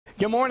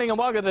Good morning and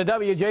welcome to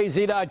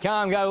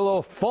WJZ.com. Got a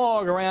little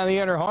fog around the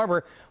Inner Harbor,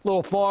 a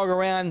little fog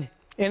around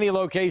any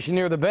location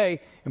near the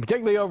bay, and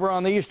particularly over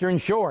on the eastern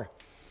shore.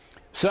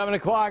 7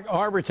 o'clock,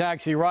 harbor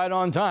taxi right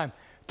on time.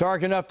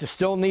 Dark enough to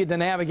still need the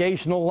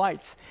navigational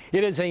lights.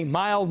 It is a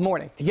mild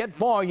morning. To get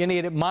fog, you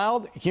need it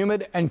mild,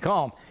 humid, and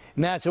calm.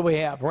 And that's what we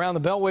have. Around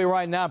the Beltway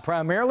right now,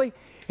 primarily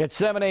at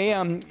 7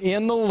 a.m.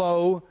 in the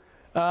low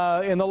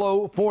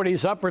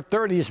 40s, upper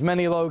 30s,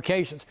 many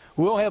locations.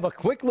 We'll have a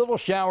quick little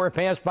shower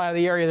pass by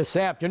the area this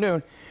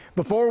afternoon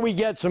before we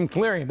get some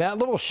clearing. That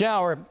little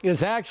shower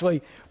is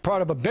actually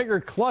part of a bigger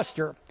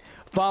cluster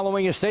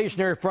following a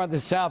stationary front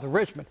that's south of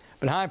Richmond.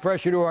 But high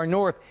pressure to our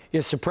north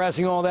is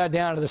suppressing all that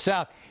down to the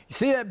south. You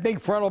see that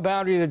big frontal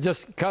boundary that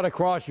just cut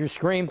across your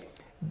screen?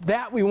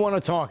 That we want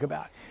to talk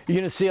about. You're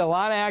going to see a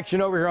lot of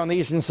action over here on the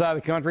eastern side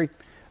of the country.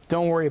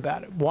 Don't worry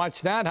about it. Watch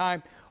that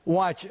high.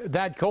 Watch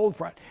that cold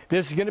front.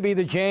 This is going to be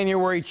the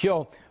January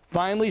chill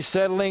finally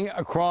settling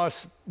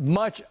across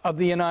much of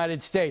the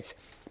United States.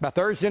 By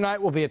Thursday night,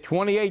 we'll be at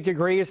 28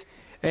 degrees,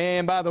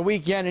 and by the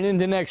weekend and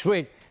into next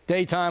week,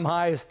 daytime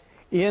highs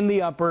in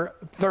the upper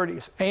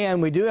 30s.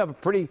 And we do have a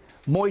pretty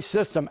moist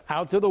system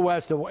out to the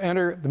west that will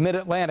enter the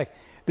mid-Atlantic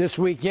this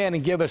weekend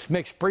and give us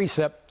mixed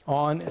precip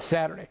on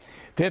Saturday.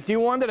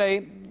 51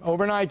 today,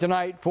 overnight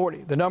tonight,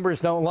 40. The numbers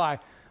don't lie.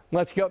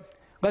 Let's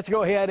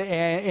go ahead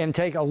and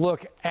take a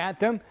look at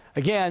them.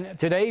 Again,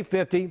 today,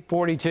 50,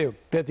 42,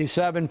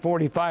 57,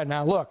 45.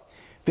 Now look,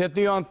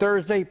 50 on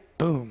Thursday,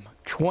 boom,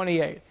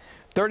 28.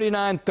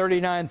 39,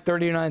 39,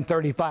 39,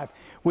 35.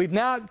 We've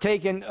now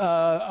taken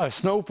a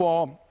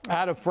snowfall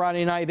out of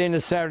Friday night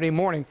into Saturday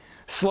morning,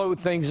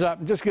 slowed things up.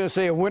 I'm just going to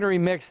say a wintry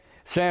mix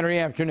Saturday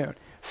afternoon.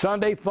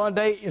 Sunday, fun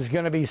day, is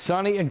going to be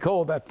sunny and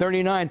cold. That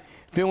 39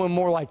 feeling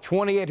more like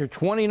 28 or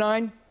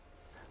 29.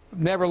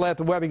 Never let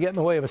the weather get in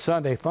the way of a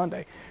Sunday fun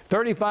day.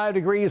 35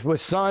 degrees with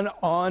sun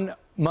on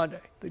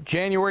Monday. The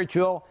January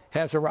chill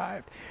has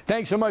arrived.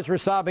 Thanks so much for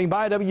stopping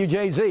by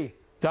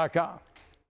WJZ.com.